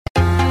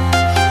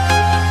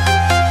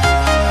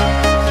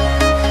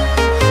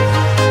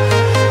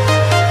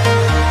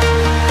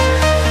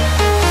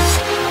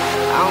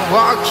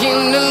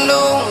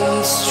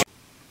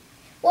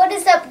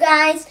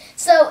guys,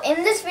 so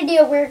in this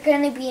video we're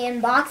going to be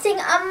unboxing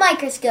a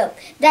microscope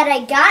that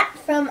I got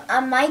from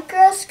a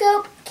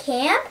microscope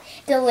camp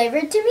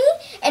delivered to me,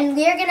 and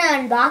we're going to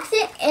unbox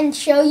it and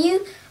show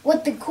you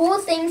what the cool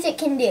things it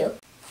can do.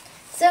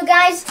 So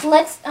guys,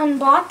 let's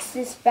unbox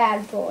this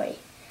bad boy.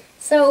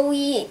 So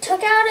we took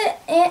it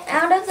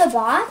out of the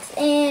box,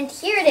 and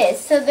here it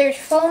is. So there's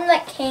foam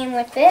that came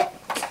with it,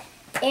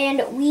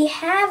 and we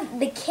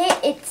have the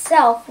kit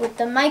itself with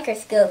the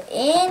microscope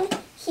in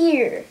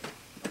here.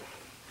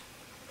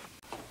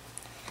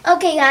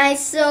 Okay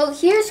guys, so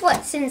here's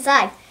what's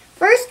inside.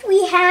 First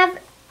we have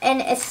an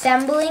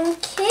assembling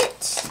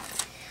kit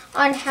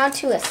on how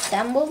to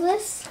assemble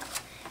this.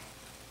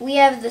 We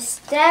have the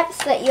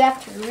steps that you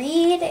have to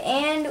read,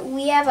 and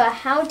we have a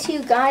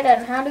how-to guide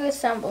on how to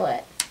assemble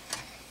it.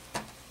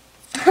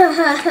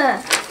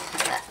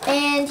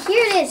 And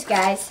here it is,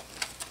 guys.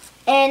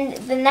 And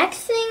the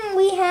next thing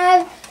we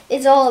have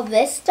is all of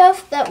this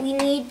stuff that we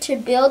need to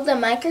build the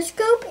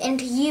microscope and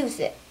to use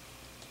it.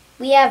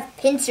 We have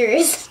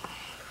pincers.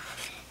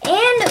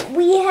 And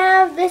we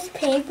have this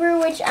paper,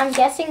 which I'm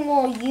guessing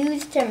we'll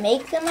use to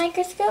make the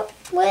microscope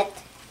with.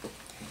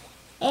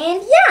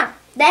 And yeah,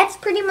 that's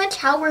pretty much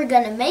how we're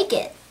going to make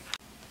it.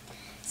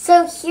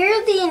 So here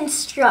are the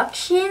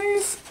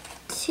instructions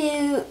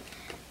to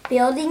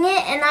building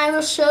it, and I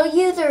will show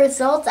you the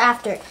results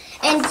after.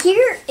 And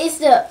here is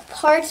the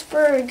parts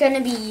we're going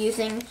to be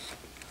using.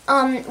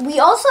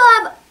 We also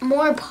have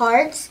more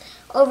parts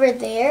over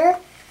there,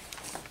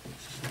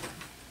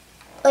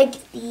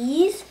 like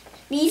these.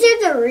 These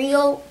are the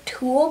real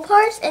tool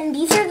parts, and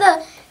these are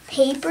the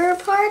paper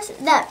parts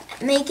that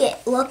make it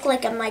look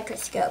like a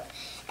microscope.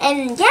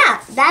 And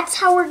yeah, that's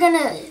how we're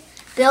going to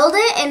build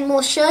it, and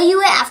we'll show you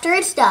it after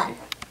it's done.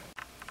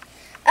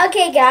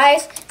 Okay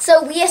guys,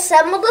 so we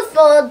assembled the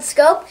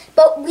Foldscope,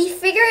 but we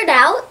figured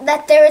out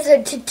that there was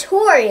a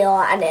tutorial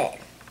on it.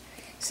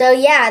 So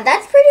yeah,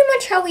 that's pretty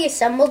much how we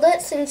assembled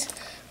it,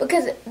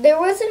 because there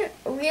wasn't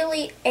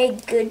really a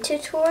good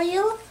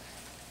tutorial.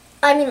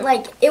 I mean,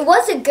 like, it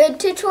was a good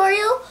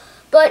tutorial,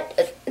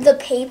 but the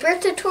paper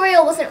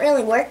tutorial wasn't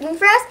really working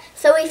for us,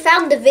 so we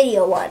found the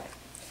video one.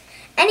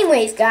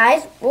 Anyways,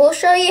 guys, we'll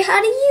show you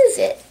how to use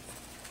it.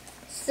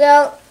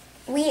 So,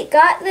 we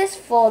got this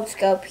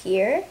Foldscope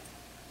here,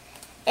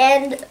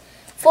 and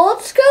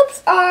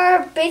Foldscopes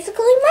are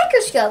basically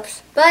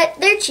microscopes, but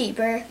they're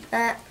cheaper.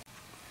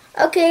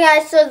 Okay,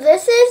 guys, so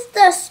this is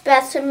the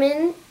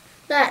specimen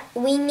that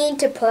we need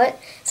to put.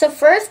 So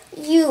first,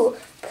 you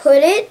put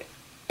it,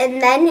 and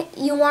then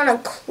you want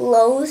to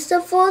close the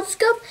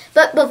Foldscope.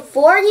 But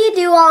before you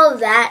do all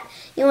of that,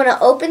 you want to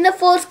open the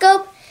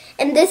Foldscope.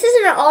 And this is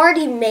an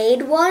already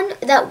made one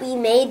that we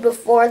made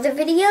before the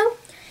video.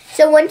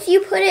 So once you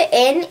put it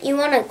in, you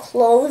want to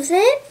close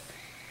it.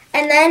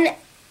 And then,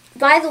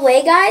 by the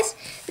way, guys,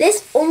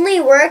 this only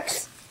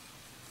works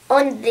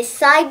on this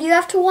side you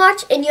have to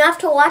watch. And you have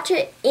to watch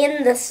it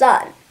in the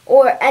sun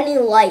or any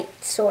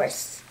light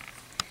source.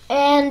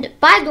 And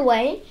by the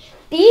way,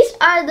 these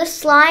are the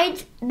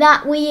slides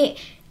that we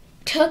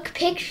took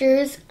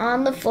pictures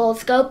on the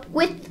Foldscope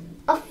with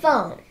a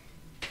phone.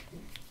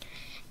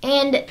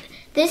 And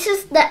this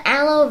is the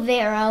aloe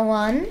vera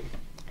one.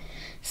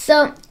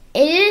 So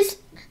it is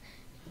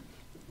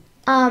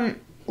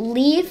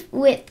leaf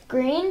with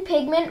green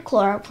pigment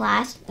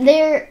chloroplast.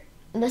 They're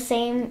the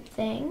same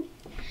thing.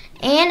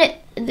 And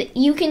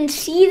you can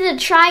see the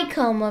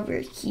trichome over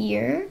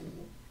here.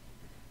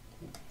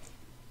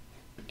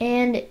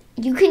 And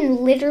you can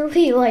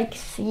literally, like,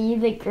 see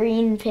the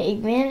green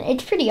pigment.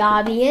 It's pretty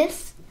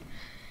obvious.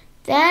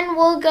 Then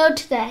we'll go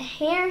to the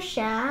hair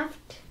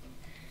shaft.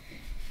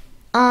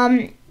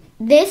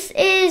 This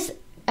is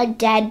a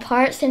dead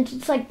part since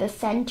it's like the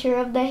center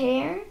of the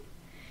hair.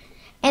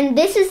 And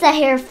this is the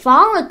hair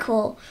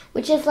follicle,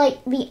 which is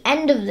like the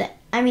end of the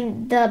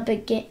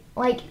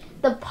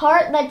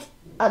part that's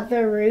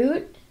the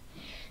root.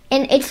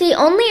 And it's the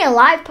only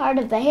alive part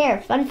of the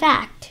hair. Fun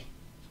fact.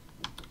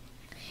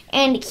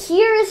 And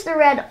here is the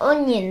red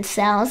onion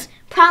cells,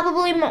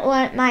 probably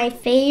my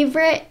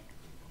favorite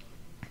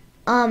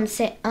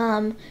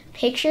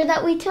picture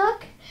that we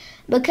took,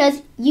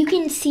 because you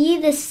can see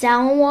the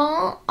cell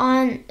wall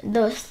on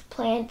the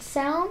plant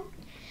cell,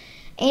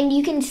 and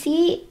you can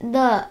see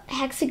the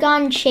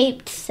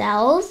hexagon-shaped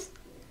cells,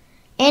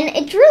 and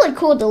it's really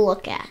cool to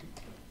look at.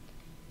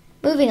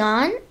 Moving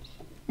on,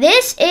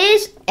 this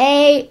is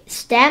a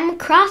stem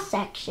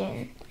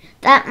cross-section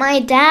that my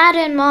dad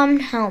and mom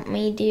helped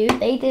me do.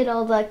 They did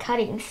all the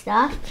cutting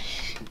stuff.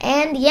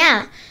 And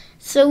yeah,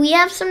 so we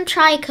have some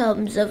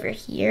trichomes over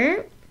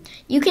here.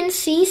 You can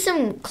see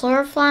some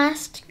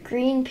chloroplast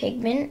green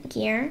pigment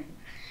here.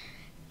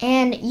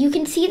 And you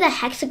can see the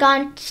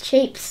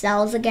hexagon-shaped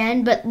cells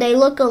again, but they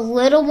look a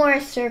little more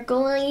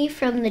circular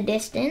from the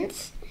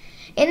distance.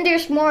 And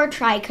there's more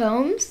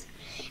trichomes.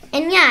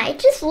 And yeah, it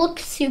just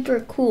looks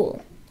super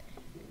cool.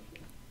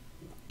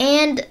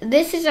 And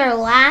this is our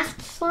last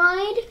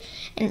slide,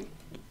 and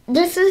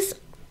this is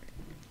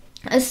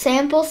a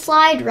sample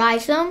slide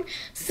rhizome.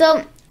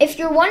 So if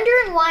you're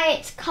wondering why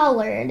it's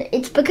colored,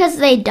 it's because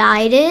they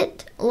dyed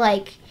it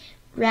like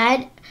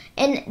red.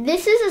 And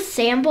this is a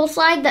sample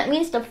slide. That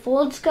means the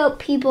Foldscope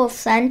people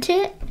sent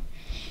it.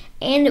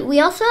 And we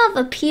also have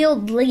a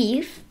peeled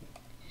leaf,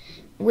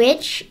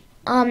 which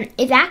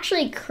is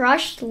actually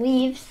crushed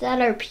leaves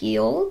that are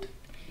peeled.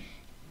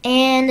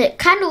 And it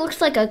kind of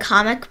looks like a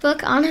comic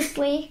book,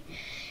 honestly.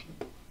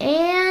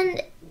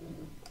 And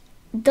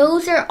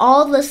those are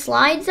all the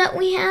slides that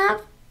we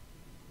have.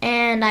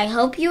 And I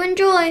hope you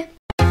enjoy.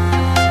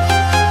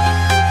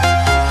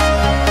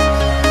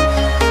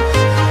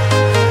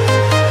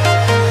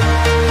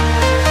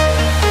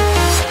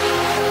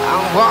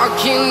 I'm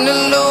walking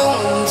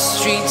alone, the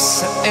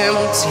streets are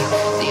empty.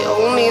 The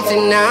only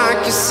thing I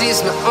can see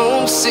is my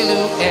own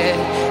silhouette.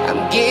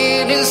 I'm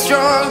getting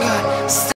stronger.